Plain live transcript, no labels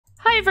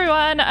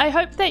everyone, I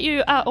hope that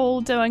you are all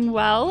doing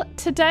well.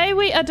 Today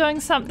we are doing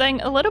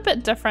something a little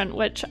bit different,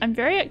 which I'm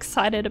very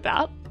excited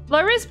about.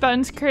 Low-Res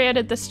Bones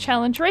created this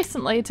challenge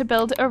recently to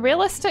build a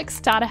realistic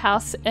starter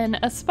house in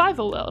a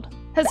survival world.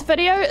 His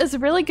video is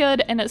really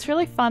good and it's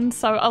really fun,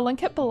 so I'll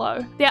link it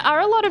below. There are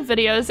a lot of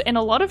videos and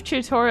a lot of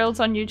tutorials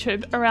on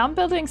YouTube around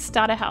building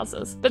starter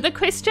houses, but the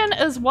question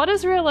is, what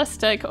is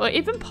realistic or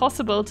even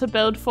possible to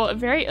build for a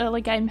very early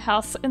game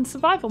house in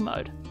survival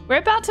mode? We're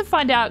about to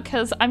find out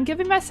because I'm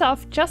giving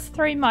myself just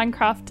 3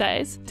 Minecraft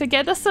days to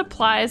gather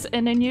supplies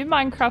in a new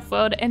Minecraft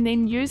world and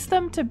then use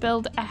them to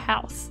build a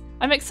house.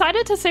 I'm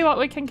excited to see what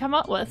we can come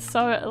up with,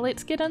 so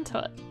let's get into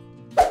it.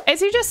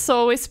 As you just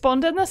saw, we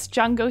spawned in this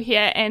jungle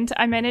here and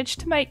I managed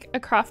to make a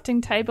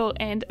crafting table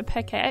and a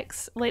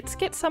pickaxe. Let's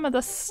get some of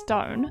this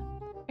stone.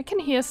 I can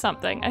hear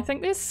something. I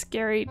think there's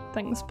scary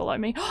things below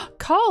me.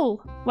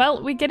 Coal!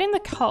 Well, we're getting the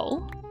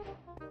coal.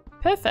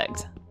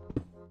 Perfect.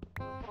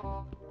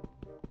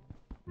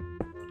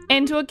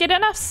 And we'll get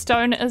enough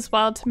stone as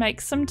well to make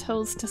some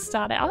tools to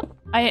start out.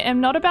 I am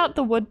not about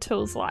the wood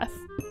tools life.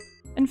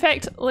 In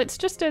fact, let's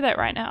just do that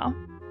right now.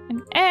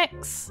 An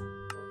axe,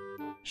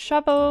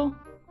 shovel,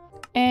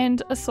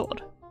 and a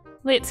sword.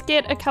 Let's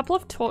get a couple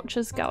of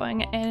torches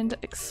going and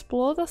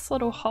explore this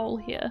little hole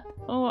here.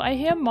 Oh, I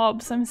hear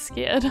mobs, I'm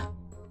scared.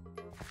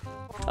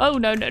 Oh,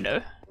 no, no,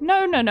 no.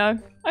 No, no, no.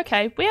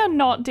 Okay, we are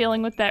not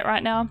dealing with that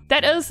right now.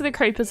 That is the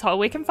creeper's hole.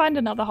 We can find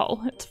another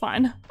hole. It's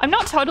fine. I'm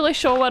not totally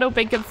sure what'll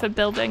be good for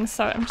building,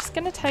 so I'm just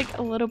gonna take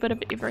a little bit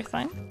of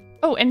everything.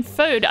 Oh, and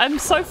food. I'm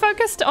so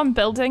focused on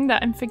building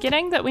that I'm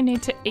forgetting that we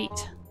need to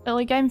eat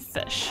early game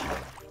fish.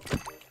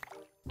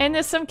 And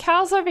there's some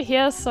cows over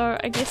here, so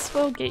I guess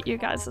we'll get you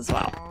guys as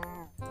well.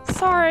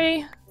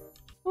 Sorry.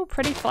 Oh,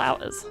 pretty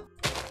flowers.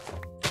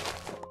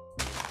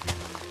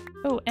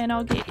 Oh, and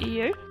I'll get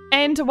you.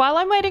 And while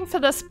I'm waiting for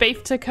this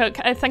beef to cook,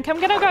 I think I'm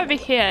gonna go over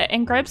here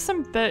and grab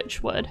some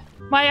birch wood.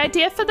 My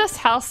idea for this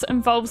house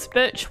involves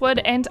birch wood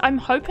and I'm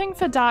hoping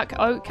for dark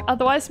oak,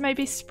 otherwise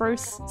maybe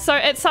spruce. So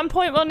at some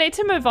point we'll need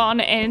to move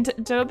on and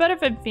do a bit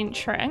of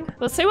adventuring.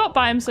 We'll see what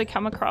biomes we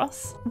come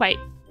across. Wait,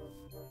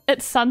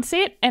 it's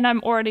sunset and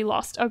I'm already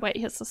lost. Oh wait,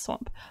 here's the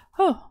swamp.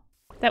 Oh,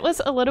 that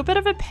was a little bit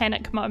of a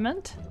panic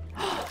moment.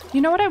 You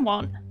know what I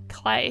want?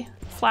 Clay,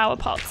 flower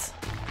pots.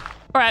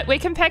 Alright, we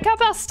can pack up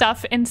our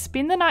stuff and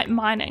spend the night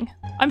mining.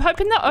 I'm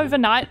hoping that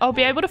overnight I'll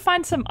be able to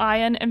find some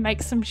iron and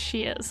make some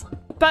shears.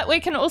 But we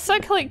can also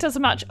collect as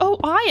much— oh,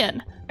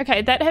 iron!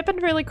 Okay, that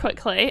happened really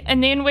quickly.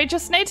 And then we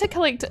just need to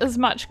collect as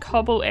much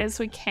cobble as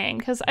we can,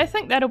 because I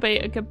think that'll be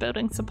a good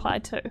building supply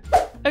too.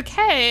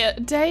 Okay,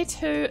 day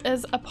 2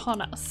 is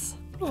upon us.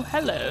 Oh,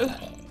 hello.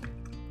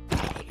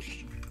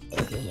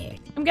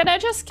 I'm gonna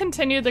just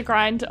continue the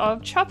grind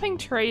of chopping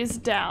trees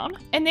down,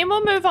 and then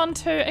we'll move on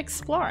to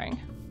exploring.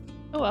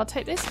 Oh, I'll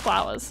take these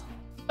flowers.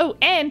 Oh,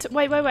 and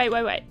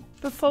wait.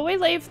 Before we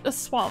leave the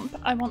swamp,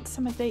 I want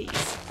some of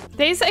these.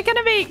 These are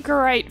gonna be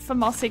great for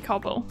mossy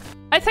cobble.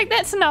 I think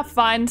that's enough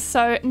vines,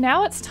 so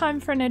now it's time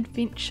for an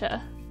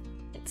adventure.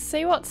 Let's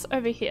see what's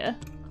over here.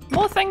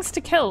 More things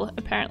to kill,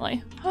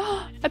 apparently.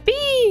 Oh, a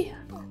bee!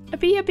 A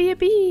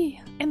bee.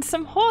 And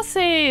some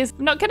horses.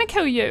 I'm not gonna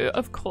kill you,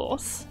 of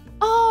course.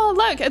 Oh,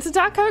 look, it's a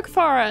dark oak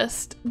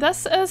forest.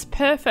 This is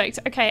perfect.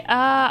 Okay,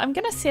 I'm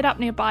gonna set up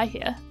nearby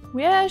here.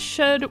 Where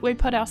should we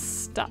put our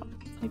stuff?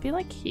 Maybe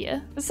like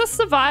here. Is this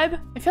the vibe?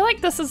 I feel like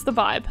this is the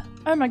vibe.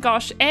 Oh my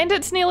gosh, and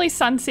it's nearly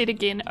sunset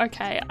again.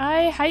 Okay,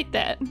 I hate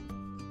that.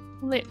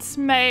 Let's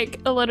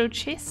make a little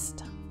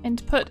chest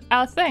and put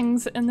our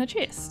things in the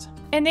chest.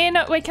 And then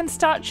we can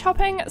start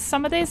chopping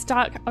some of these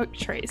dark oak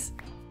trees.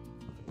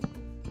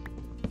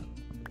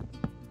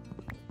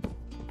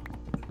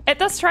 At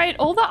this rate,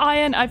 all the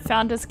iron I've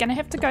found is gonna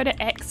have to go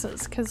to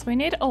axes because we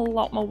need a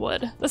lot more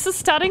wood. This is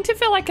starting to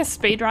feel like a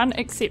speed run,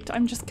 except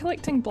I'm just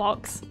collecting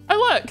blocks. Oh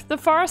look, the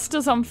forest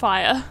is on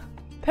fire.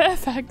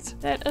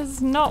 Perfect. That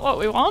is not what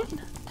we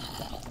want.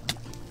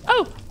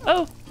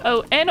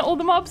 Oh, and all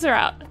the mobs are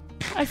out.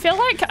 I feel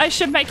like I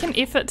should make an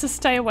effort to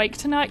stay awake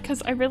tonight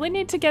because I really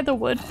need to gather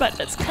wood, but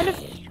it's kind of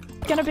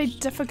gonna be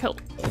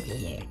difficult.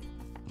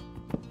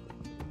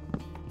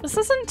 This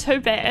isn't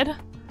too bad.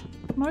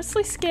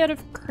 Mostly scared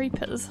of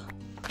creepers.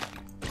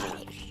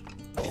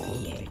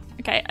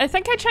 Okay, I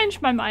think I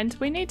changed my mind.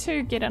 We need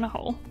to get in a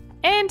hole.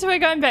 And we're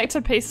going back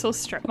to peaceful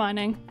strip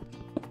mining.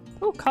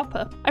 Oh,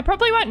 copper. I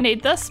probably won't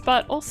need this,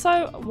 but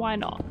also, why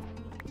not?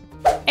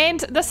 And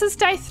this is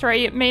day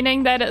 3,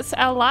 meaning that it's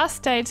our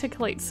last day to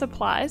collect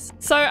supplies.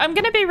 So I'm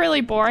gonna be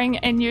really boring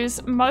and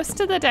use most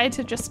of the day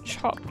to just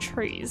chop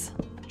trees.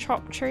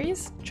 Chop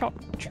trees? Chop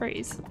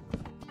trees.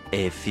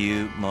 A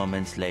few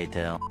moments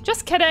later.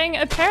 Just kidding,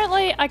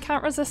 apparently I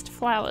can't resist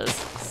flowers,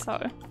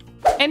 so.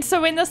 And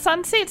so when the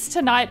sun sets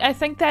tonight, I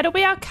think that'll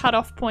be our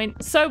cutoff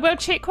point. So we'll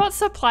check what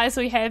supplies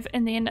we have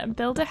and then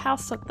build a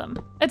house with them.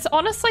 It's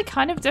honestly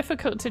kind of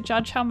difficult to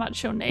judge how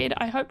much you'll need.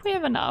 I hope we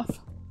have enough.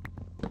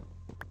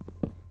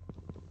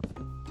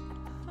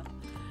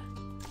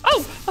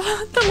 Oh,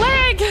 the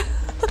lag!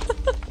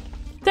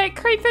 That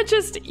creeper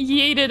just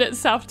yeeted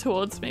itself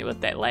towards me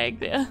with that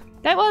lag there.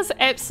 That was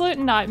absolute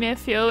nightmare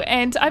fuel,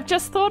 and I've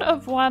just thought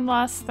of one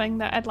last thing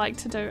that I'd like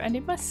to do. I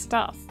need my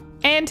stuff.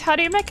 And how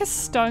do you make a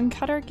stone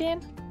cutter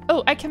again?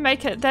 Oh, I can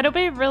make it. That'll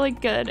be really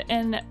good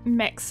in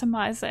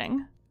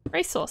maximizing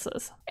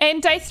resources.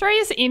 And day 3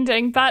 is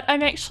ending, but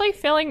I'm actually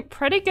feeling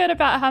pretty good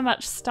about how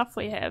much stuff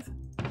we have.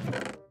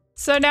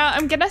 So now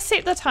I'm gonna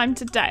set the time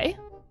to day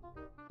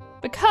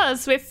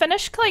because we've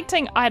finished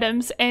collecting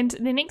items and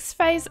the next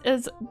phase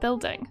is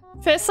building.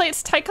 First,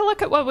 let's take a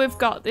look at what we've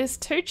got. There's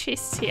 2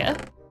 chests here.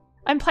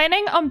 I'm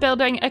planning on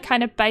building a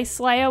kind of base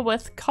layer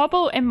with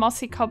cobble and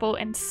mossy cobble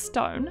and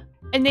stone.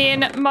 And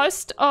then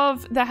most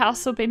of the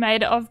house will be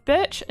made of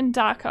birch and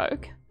dark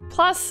oak.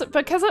 Plus,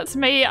 because it's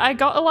me, I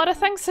got a lot of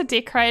things for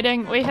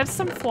decorating. We have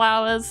some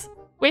flowers.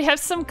 We have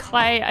some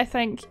clay, I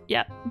think.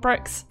 Yeah,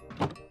 bricks.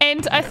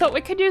 And I thought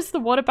we could use the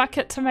water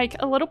bucket to make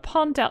a little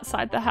pond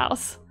outside the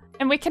house.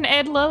 And we can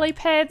add lily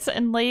pads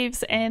and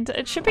leaves and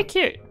it should be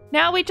cute.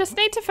 Now we just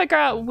need to figure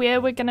out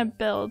where we're gonna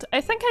build. I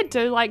think I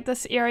do like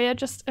this area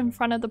just in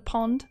front of the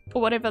pond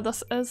or whatever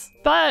this is.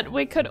 But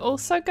we could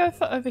also go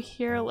for over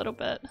here a little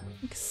bit.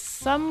 Like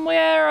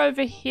somewhere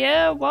over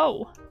here.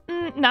 Whoa.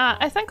 Nah,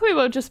 I think we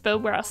will just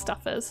build where our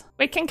stuff is.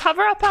 We can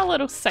cover up our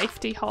little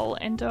safety hole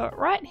and do it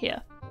right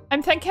here.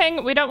 I'm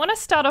thinking we don't want to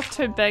start off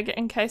too big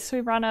in case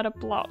we run out of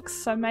blocks.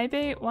 So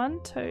maybe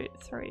 1, 2,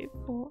 3,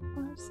 4,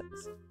 5,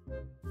 6,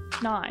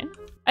 9.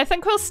 I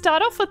think we'll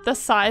start off with this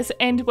size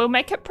and we'll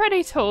make it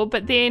pretty tall,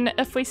 but then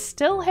if we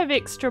still have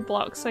extra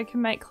blocks, we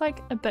can make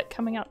like a bit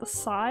coming out the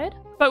side.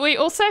 But we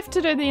also have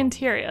to do the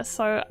interior,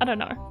 so I don't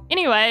know.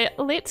 Anyway,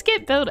 let's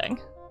get building.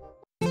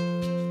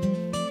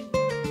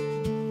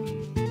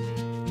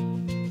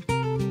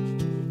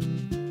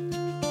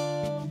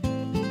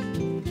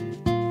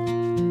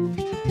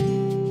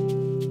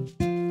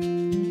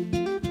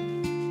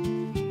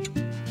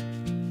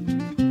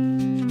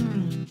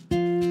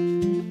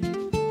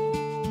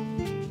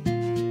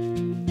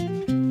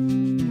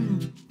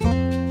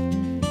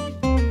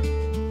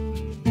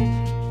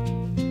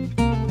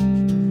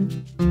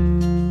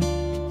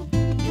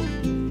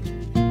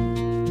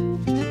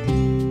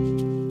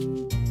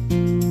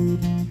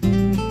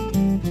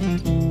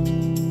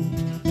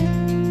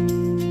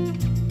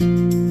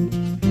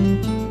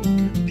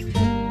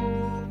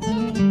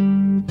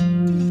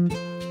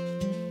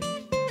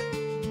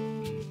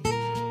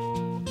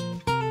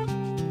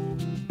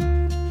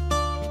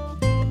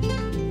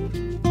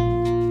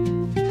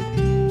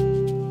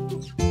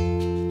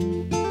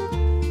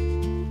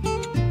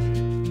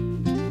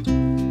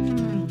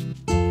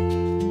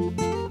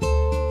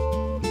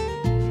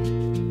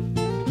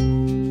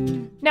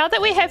 Now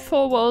that we have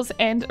 4 walls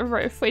and a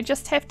roof, we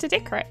just have to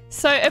decorate.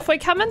 So if we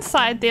come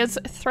inside, there's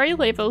 3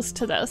 levels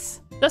to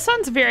this. This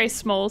one's very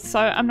small, so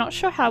I'm not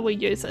sure how we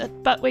use it,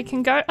 but we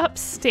can go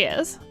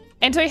upstairs.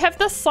 And we have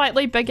this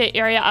slightly bigger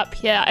area up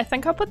here. I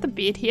think I'll put the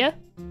bed here.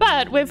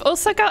 But we've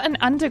also got an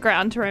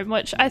underground room,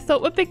 which I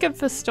thought would be good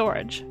for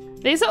storage.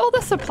 These are all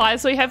the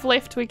supplies we have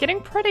left. We're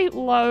getting pretty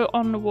low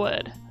on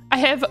wood. I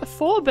have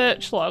 4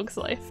 birch logs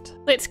left.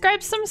 Let's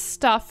grab some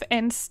stuff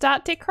and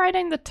start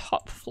decorating the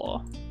top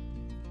floor.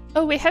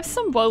 Oh, we have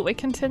some wool. We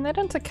can turn that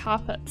into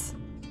carpets.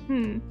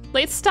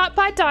 Let's start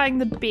by dyeing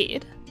the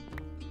bed.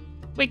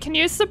 We can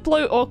use the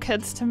blue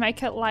orchids to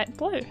make it light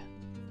blue.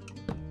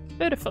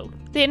 Beautiful.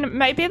 Then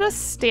maybe the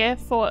stair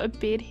for a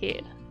bed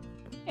head.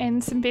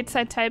 And some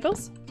bedside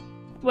tables.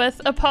 With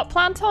a pot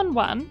plant on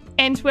one.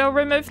 And we'll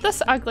remove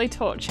this ugly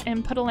torch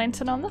and put a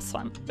lantern on this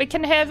one. We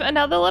can have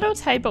another little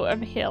table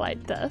over here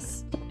like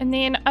this. And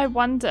then I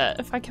wonder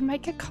if I can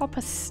make a copper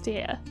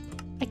stair.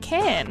 I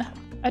can.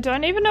 I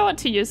don't even know what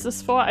to use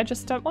this for. I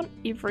just don't want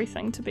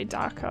everything to be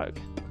dark oak.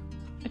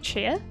 A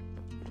chair?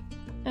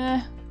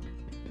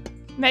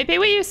 Maybe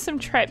we use some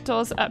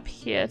trapdoors up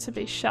here to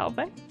be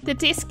shelving. The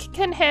desk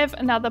can have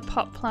another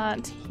pot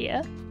plant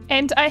here.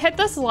 And I had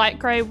this light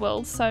grey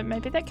wool, so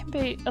maybe that can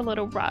be a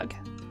little rug.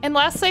 And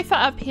lastly for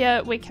up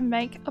here, we can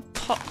make a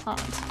pot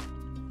plant.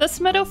 This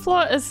middle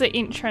floor is the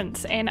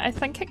entrance, and I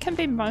think it can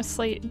be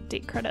mostly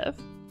decorative.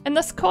 In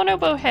this corner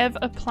we'll have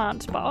a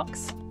plant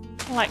box,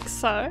 like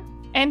so.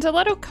 And a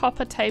little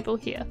copper table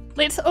here.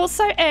 Let's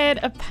also add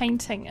a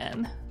painting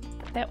in.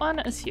 That one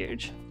is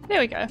huge.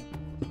 There we go.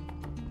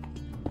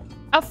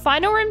 Our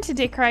final room to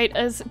decorate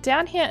is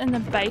down here in the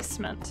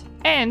basement.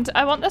 And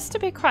I want this to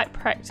be quite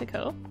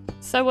practical.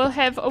 So we'll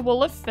have a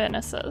wall of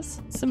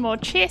furnaces, some more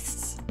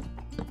chests,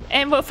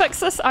 and we'll fix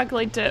this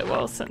ugly dirt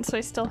wall since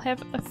we still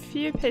have a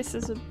few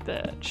pieces of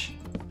birch.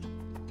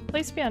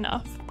 Please be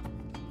enough.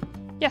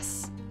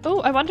 Yes.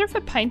 Oh, I wonder if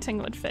a painting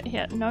would fit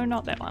here. No,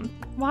 not that one.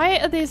 Why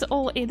are these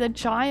all either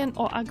giant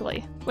or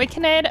ugly? We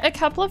can add a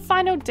couple of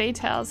final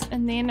details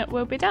and then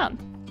we'll be done.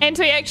 And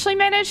we actually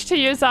managed to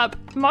use up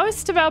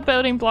most of our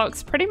building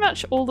blocks. Pretty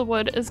much all the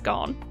wood is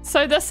gone.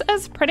 So this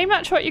is pretty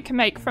much what you can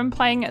make from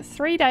playing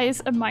 3 days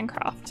of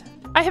Minecraft.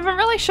 I haven't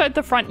really showed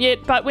the front yet,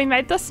 but we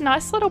made this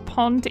nice little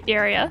pond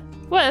area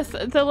with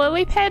the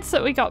lily pads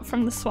that we got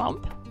from the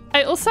swamp.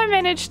 I also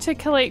managed to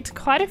collect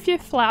quite a few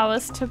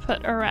flowers to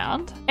put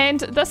around, and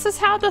this is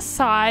how the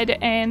side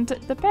and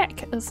the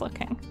back is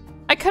looking.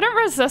 I couldn't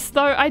resist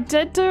though. I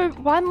did do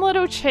one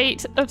little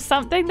cheat of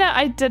something that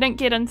I didn't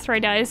get in 3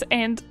 days,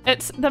 and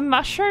it's the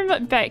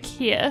mushroom back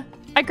here.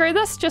 I grew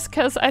this just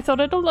because I thought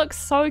it'll look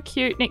so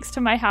cute next to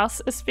my house,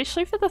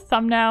 especially for the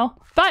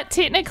thumbnail. But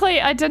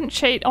technically I didn't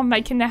cheat on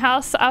making the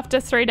house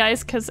after 3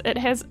 days because it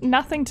has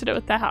nothing to do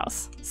with the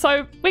house.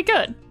 So we're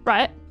good,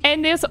 right?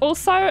 And there's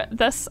also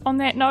this on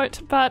that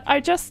note, but I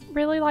just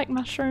really like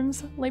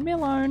mushrooms. Leave me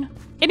alone.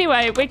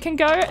 Anyway, we can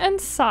go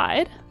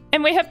inside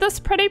and we have this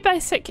pretty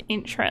basic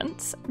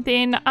entrance.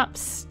 Then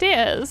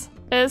upstairs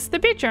is the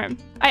bedroom.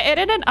 I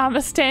added an armor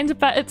stand,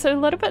 but it's a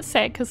little bit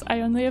sad because I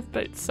only have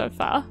boots so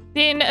far.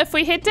 Then if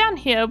we head down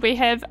here, we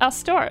have our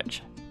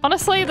storage.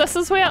 Honestly, this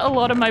is where a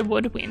lot of my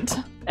wood went.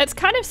 It's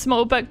kind of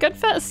small, but good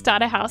for a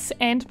starter house,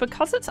 and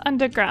because it's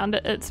underground,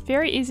 it's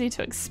very easy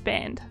to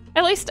expand.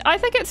 At least I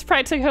think it's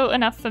practical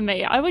enough for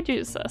me. I would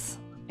use this.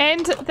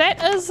 And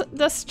that is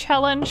this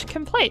challenge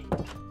complete.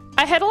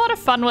 I had a lot of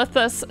fun with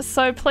this,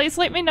 so please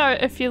let me know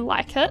if you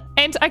like it.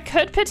 And I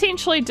could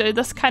potentially do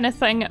this kind of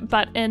thing,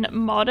 but in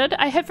modded.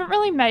 I haven't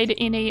really made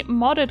any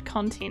modded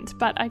content,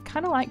 but I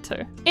kind of like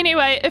to.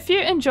 Anyway, if you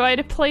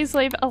enjoyed, please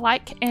leave a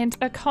like and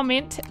a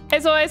comment.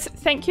 As always,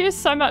 thank you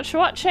so much for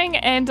watching,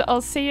 and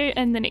I'll see you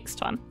in the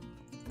next one.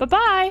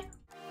 Bye-bye!